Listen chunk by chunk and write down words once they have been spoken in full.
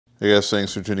Hey guys,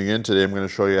 thanks for tuning in. Today I'm going to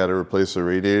show you how to replace a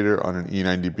radiator on an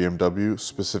E90 BMW,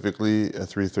 specifically a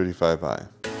 335i.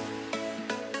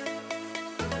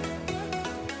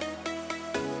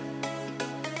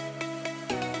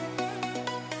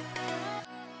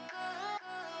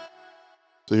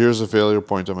 So here's the failure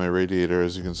point on my radiator.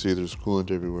 As you can see, there's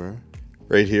coolant everywhere.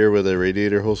 Right here where the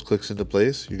radiator hose clicks into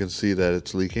place, you can see that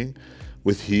it's leaking.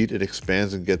 With heat, it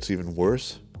expands and gets even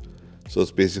worse. So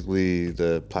it's basically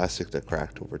the plastic that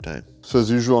cracked over time. So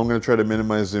as usual, I'm going to try to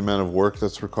minimize the amount of work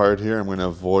that's required here. I'm going to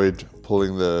avoid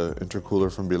pulling the intercooler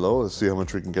from below. Let's see how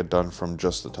much we can get done from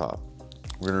just the top.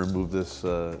 We're going to remove this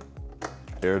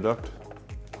air duct,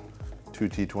 2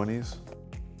 T20s.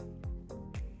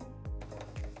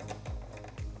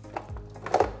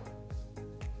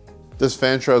 This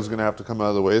fan shroud is going to have to come out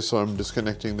of the way, so I'm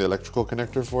disconnecting the electrical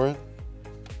connector for it.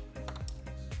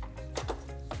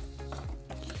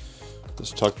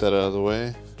 Just tuck that out of the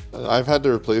way. I've had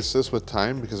to replace this with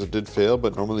time because it did fail,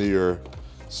 but normally your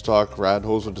stock rad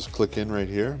hose will just click in right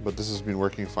here, but this has been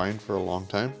working fine for a long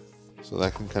time. So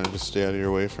that can kind of just stay out of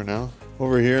your way for now.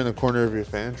 Over here in the corner of your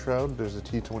fan shroud, there's a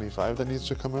T25 that needs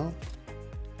to come out.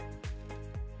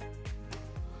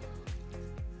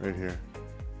 Right here.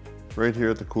 Right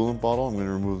here at the coolant bottle, I'm going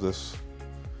to remove this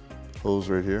hose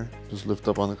right here. Just lift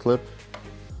up on the clip.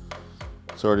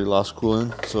 It's already lost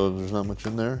coolant, so there's not much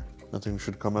in there. Nothing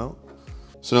should come out.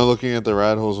 So now looking at the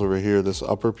rad hose over here, this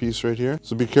upper piece right here.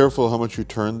 So be careful how much you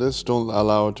turn this. Don't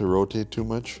allow it to rotate too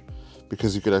much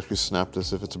because you could actually snap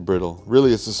this if it's brittle.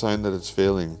 Really, it's a sign that it's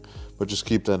failing, but just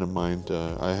keep that in mind.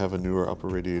 I have a newer upper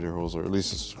radiator hose, or at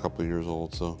least it's a couple of years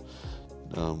old, so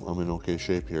I'm in okay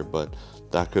shape here, but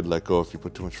that could let go if you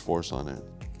put too much force on it.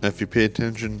 Now, if you pay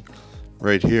attention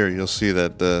right here, you'll see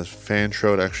that the fan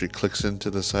shroud actually clicks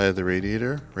into the side of the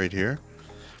radiator right here.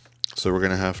 So we're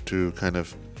going to have to kind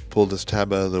of pull this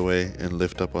tab out of the way and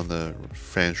lift up on the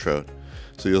fan shroud.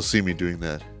 So you'll see me doing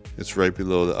that. It's right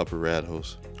below the upper rad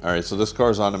hose. Alright, so this car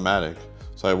is automatic,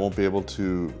 so I won't be able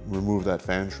to remove that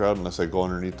fan shroud unless I go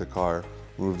underneath the car,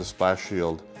 remove the splash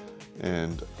shield,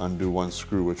 and undo one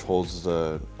screw which holds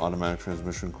the automatic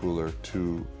transmission cooler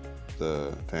to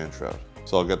the fan shroud.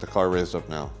 So I'll get the car raised up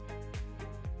now.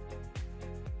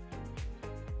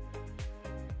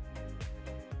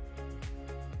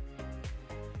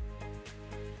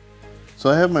 So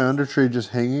I have my under tray just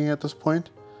hanging at this point.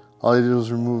 All I did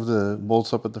was remove the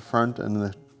bolts up at the front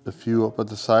and the few up at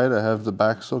the side. I have the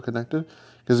back still connected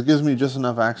because it gives me just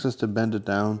enough access to bend it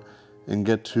down and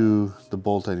get to the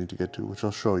bolt I need to get to, which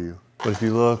I'll show you. But if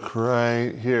you look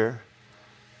right here,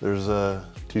 there's a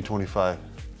T25.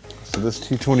 So this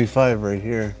T25 right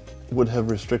here would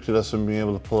have restricted us from being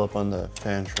able to pull up on the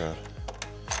fan shroud.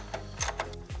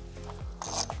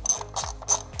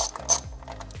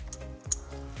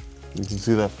 You can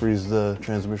see that frees the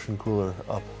transmission cooler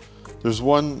up. There's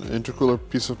one intercooler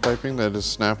piece of piping that is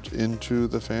snapped into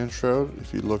the fan shroud.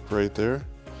 If you look right there,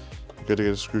 you gotta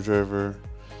get a screwdriver,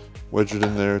 wedge it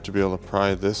in there to be able to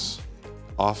pry this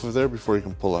off of there before you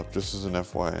can pull up. Just as an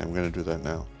FYI, I'm gonna do that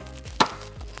now.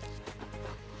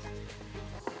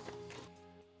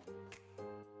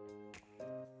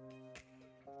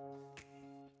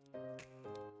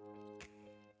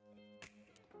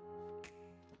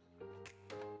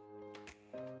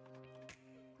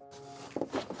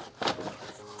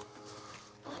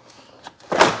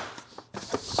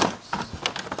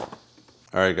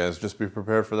 Alright guys, just be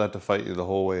prepared for that to fight you the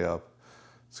whole way up.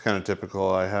 It's kind of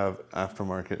typical. I have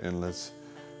aftermarket inlets,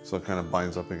 so it kind of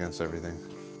binds up against everything.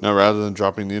 Now rather than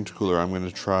dropping the intercooler, I'm going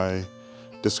to try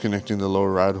disconnecting the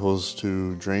lower rad hose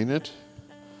to drain it,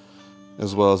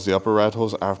 as well as the upper rad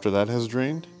hose after that has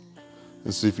drained,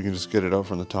 and see if you can just get it out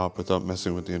from the top without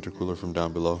messing with the intercooler from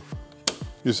down below.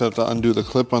 You just have to undo the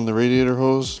clip on the radiator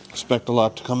hose. Expect a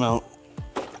lot to come out.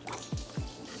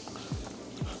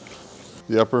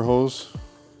 The upper hose.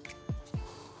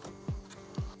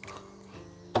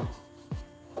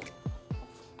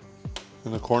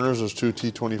 In the corners, there's 2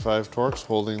 T25 Torx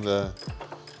holding the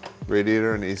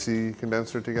radiator and AC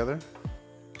condenser together.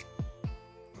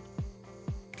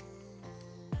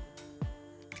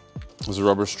 There's a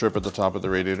rubber strip at the top of the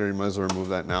radiator. You might as well remove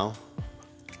that now.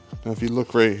 Now if you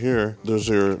look right here, there's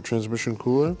your transmission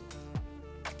cooler.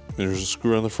 There's a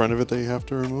screw on the front of it that you have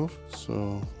to remove.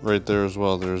 So right there as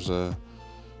well, there's a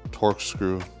Torx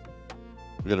screw.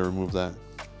 We gotta remove that.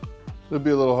 It'll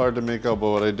be a little hard to make out, but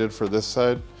what I did for this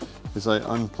side is I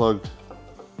unplugged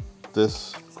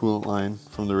this coolant line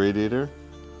from the radiator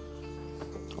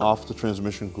off the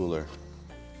transmission cooler.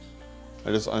 I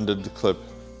just undid the clip.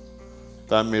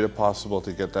 That made it possible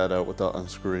to get that out without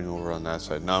unscrewing over on that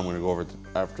side. Now I'm going to go over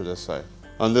after this side.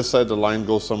 On this side, the line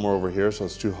goes somewhere over here, so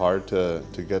it's too hard to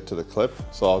get to the clip.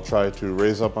 So I'll try to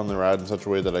raise up on the rad in such a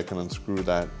way that I can unscrew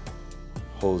that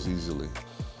hose easily.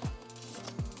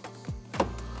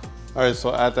 All right,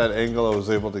 so at that angle, I was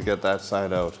able to get that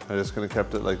side out. I just kind of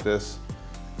kept it like this,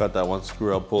 got that one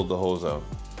screw out, pulled the hose out.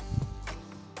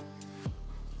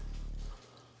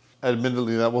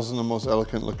 Admittedly, that wasn't the most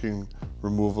elegant looking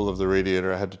removal of the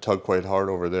radiator. I had to tug quite hard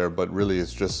over there, but really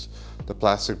it's just the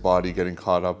plastic body getting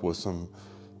caught up with some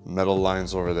metal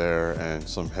lines over there and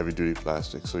some heavy duty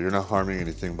plastic. So you're not harming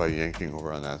anything by yanking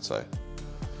over on that side.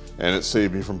 And it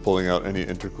saved me from pulling out any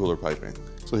intercooler piping.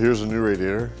 So here's a new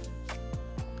radiator.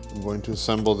 I'm going to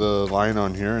assemble the line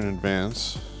on here in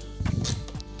advance.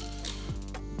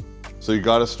 So you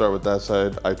gotta start with that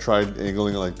side. I tried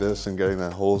angling it like this and getting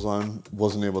that hose on,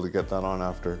 wasn't able to get that on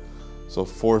after. So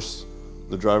force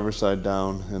the driver's side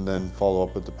down and then follow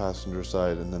up with the passenger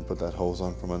side and then put that hose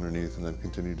on from underneath and then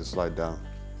continue to slide down.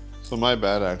 So my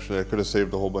bad actually, I could have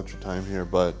saved a whole bunch of time here,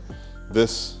 but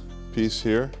this piece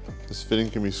here, this fitting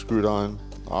can be screwed on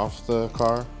off the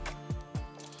car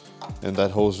and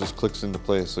that hose just clicks into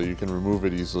place so you can remove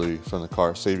it easily from the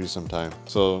car, save you some time.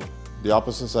 So the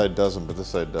opposite side doesn't, but this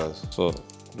side does. So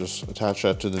just attach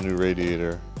that to the new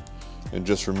radiator and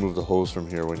just remove the hose from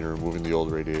here when you're removing the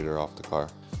old radiator off the car.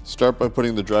 Start by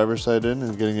putting the driver's side in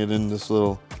and getting it in this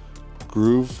little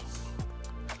groove.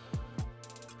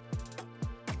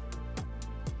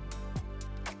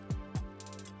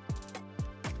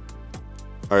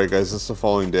 Alright guys, this is the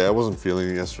following day. I wasn't feeling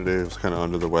it yesterday, I was kind of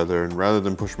under the weather, and rather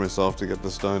than push myself to get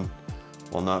this done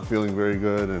while not feeling very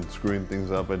good and screwing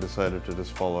things up, I decided to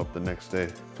just follow up the next day.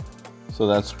 So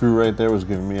that screw right there was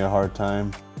giving me a hard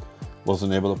time.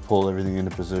 Wasn't able to pull everything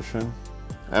into position.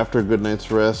 After a good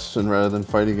night's rest, and rather than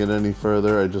fighting it any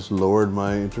further, I just lowered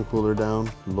my intercooler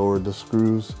down, lowered the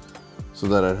screws so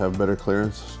that I'd have better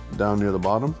clearance down near the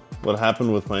bottom. What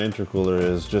happened with my intercooler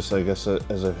is just, I guess,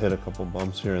 as I've hit a couple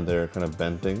bumps here and there, it kind of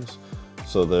bent things.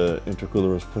 So the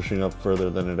intercooler was pushing up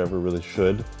further than it ever really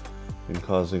should and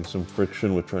causing some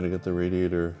friction with trying to get the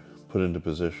radiator put into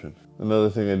position. Another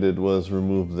thing I did was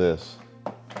remove this.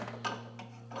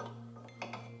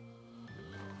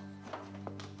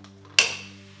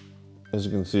 As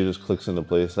you can see, it just clicks into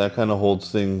place. That kind of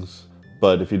holds things,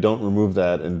 but if you don't remove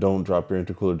that and don't drop your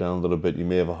intercooler down a little bit, you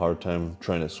may have a hard time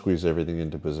trying to squeeze everything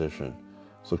into position.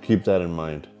 So keep that in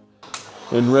mind.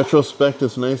 In retrospect,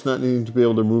 it's nice not needing to be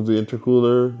able to remove the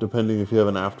intercooler, depending if you have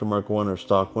an aftermarket one or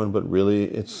stock one, but really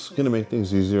it's gonna make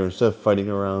things easier. Instead of fighting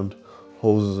around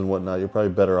hoses and whatnot, you're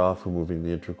probably better off removing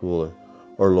the intercooler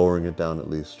or lowering it down at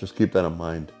least. Just keep that in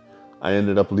mind. I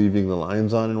ended up leaving the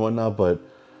lines on and whatnot, but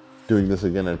doing this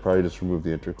again, I'd probably just remove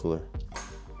the intercooler.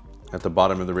 At the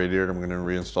bottom of the radiator, I'm gonna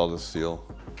reinstall this seal.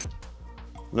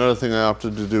 Another thing I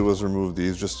opted to do was remove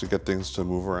these just to get things to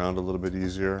move around a little bit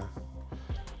easier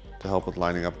to help with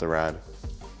lining up the rad.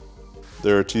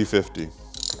 They're a T50.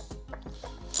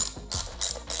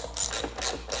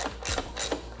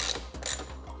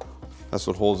 That's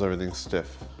what holds everything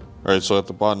stiff. All right, so at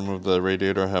the bottom of the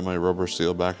radiator, I have my rubber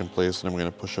seal back in place, and I'm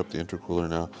gonna push up the intercooler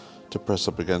now to press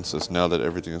up against this now that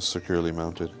everything is securely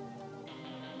mounted.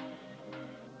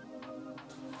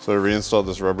 So I reinstalled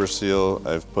this rubber seal.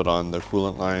 I've put on the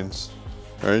coolant lines.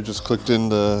 All right, just clicked in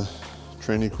the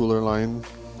trainee cooler line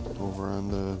over on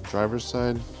the driver's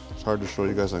side. It's hard to show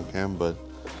you guys on cam, but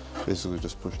basically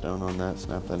just push down on that,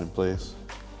 snap that in place.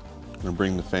 I'm gonna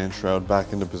bring the fan shroud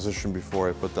back into position before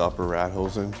I put the upper rad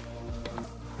hose in.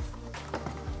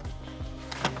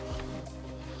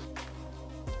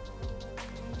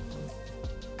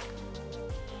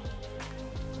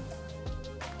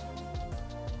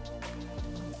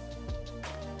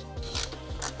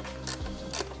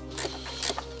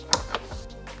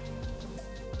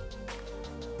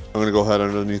 I'm gonna go ahead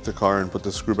underneath the car and put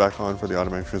the screw back on for the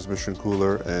automatic transmission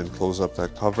cooler and close up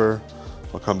that cover.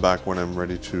 I'll come back when I'm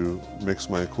ready to mix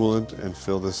my coolant and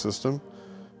fill this system,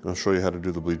 and I'll show you how to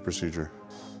do the bleed procedure.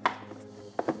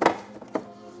 All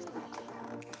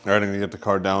right, I'm gonna get the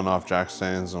car down off jack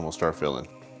stands and we'll start filling.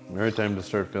 All right, time to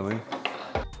start filling.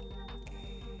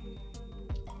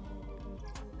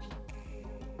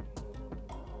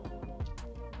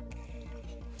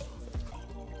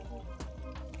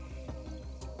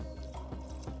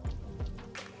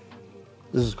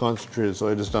 This is concentrated, so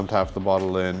I just dumped half the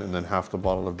bottle in and then half the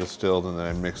bottle of distilled, and then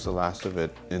I mixed the last of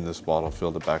it in this bottle,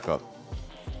 filled it back up.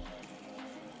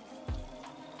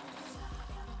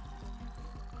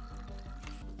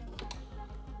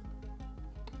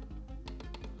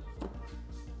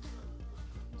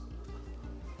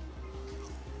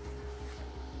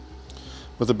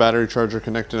 With the battery charger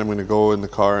connected, I'm going to go in the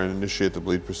car and initiate the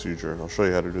bleed procedure. I'll show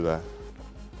you how to do that.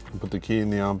 Put the key in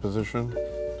the on position.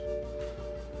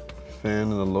 Fan in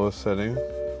the lowest setting.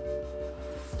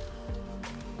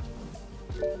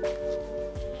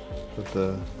 Put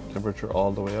the temperature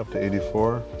all the way up to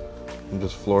 84 and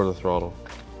just floor the throttle.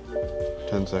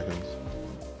 10 seconds.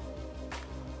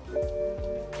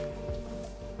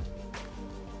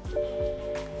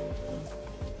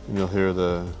 And you'll hear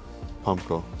the pump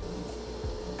go.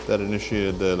 That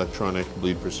initiated the electronic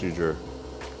bleed procedure,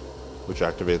 which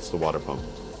activates the water pump.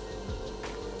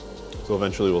 So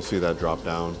eventually we'll see that drop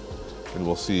down and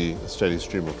we'll see a steady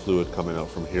stream of fluid coming out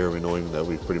from here, knowing that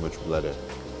we've pretty much bled it.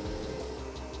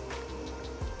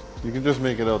 You can just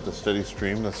make it out the steady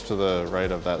stream that's to the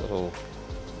right of that little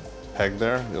peg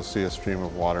there. You'll see a stream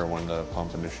of water when the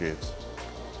pump initiates.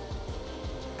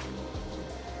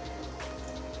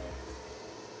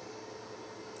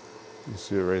 You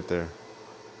see it right there.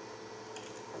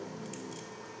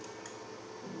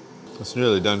 It's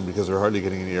nearly done because we're hardly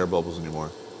getting any air bubbles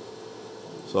anymore.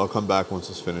 So I'll come back once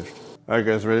it's finished. All right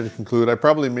guys, ready to conclude. I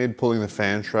probably made pulling the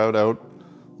fan shroud out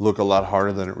look a lot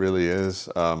harder than it really is.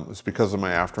 It's because of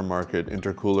my aftermarket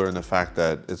intercooler and the fact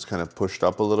that it's kind of pushed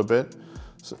up a little bit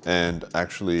and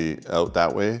actually out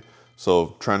that way.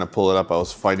 So trying to pull it up, I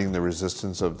was fighting the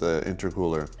resistance of the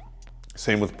intercooler.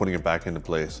 Same with putting it back into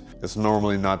place. It's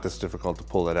normally not this difficult to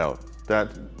pull it out.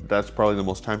 That's probably the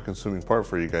most time-consuming part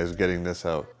for you guys, getting this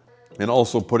out. And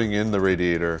also putting in the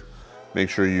radiator, make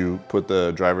sure you put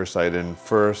the driver's side in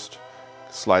first,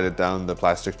 slide it down the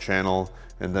plastic channel,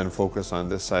 and then focus on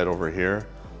this side over here.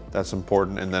 That's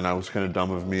important. And then I was kind of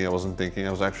dumb of me. I wasn't thinking,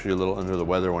 I was actually a little under the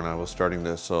weather when I was starting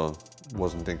this, so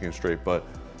wasn't thinking straight. But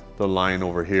the line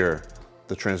over here,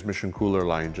 the transmission cooler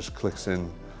line, just clicks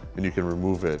in and you can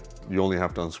remove it. You only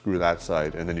have to unscrew that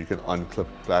side and then you can unclip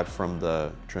that from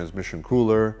the transmission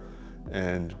cooler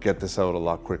and get this out a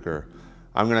lot quicker.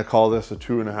 I'm gonna call this a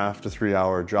 2.5 to 3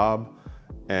 hour job.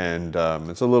 And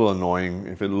it's a little annoying.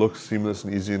 If it looks seamless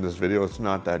and easy in this video, it's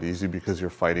not that easy because you're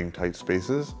fighting tight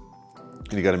spaces.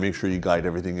 And you gotta make sure you guide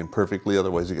everything in perfectly,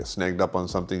 otherwise you get snagged up on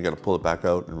something, you gotta pull it back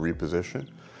out and reposition.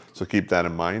 So keep that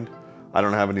in mind. I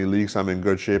don't have any leaks, I'm in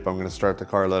good shape. I'm gonna start the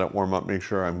car, let it warm up, make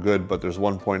sure I'm good. But there's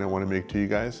one point I wanna make to you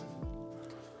guys.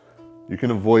 You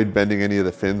can avoid bending any of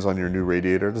the fins on your new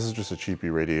radiator. This is just a cheapy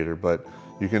radiator, but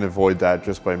you can avoid that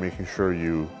just by making sure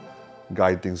you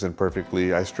guide things in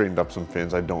perfectly. I straightened up some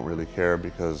fins. I don't really care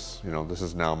because, you know, this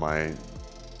is now my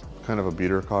kind of a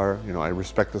beater car. You know, I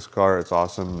respect this car. It's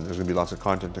awesome. There's gonna be lots of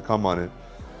content to come on it,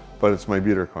 but it's my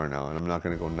beater car now and I'm not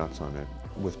gonna go nuts on it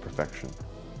with perfection.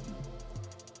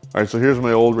 All right, so here's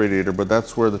my old radiator, but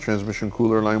that's where the transmission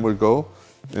cooler line would go.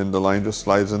 And the line just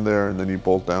slides in there and then you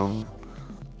bolt down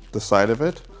the side of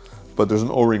it. But there's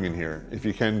an O-ring in here. If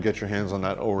you can get your hands on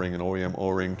that O-ring, an OEM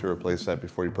O-ring to replace that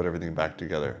before you put everything back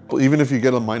together. Well, even if you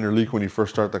get a minor leak when you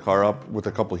first start the car up, with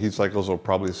a couple heat cycles, it'll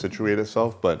probably situate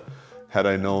itself. But had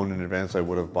I known in advance, I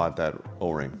would have bought that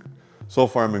O-ring. So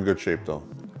far, I'm in good shape though.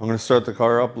 I'm gonna start the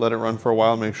car up, let it run for a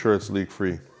while, make sure it's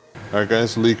leak-free. All right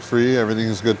guys, leak-free, everything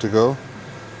is good to go.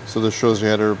 So this shows you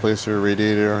how to replace your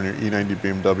radiator on your E90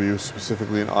 BMW,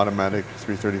 specifically an automatic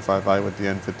 335i with the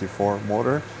N54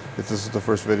 motor. If this is the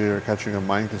first video you're catching of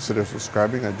mine, consider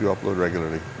subscribing. I do upload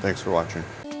regularly. Thanks for watching.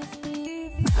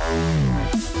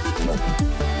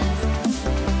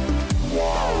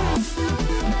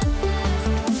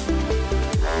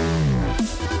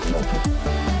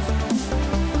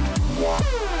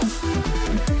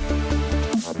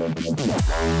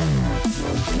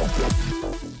 Wow.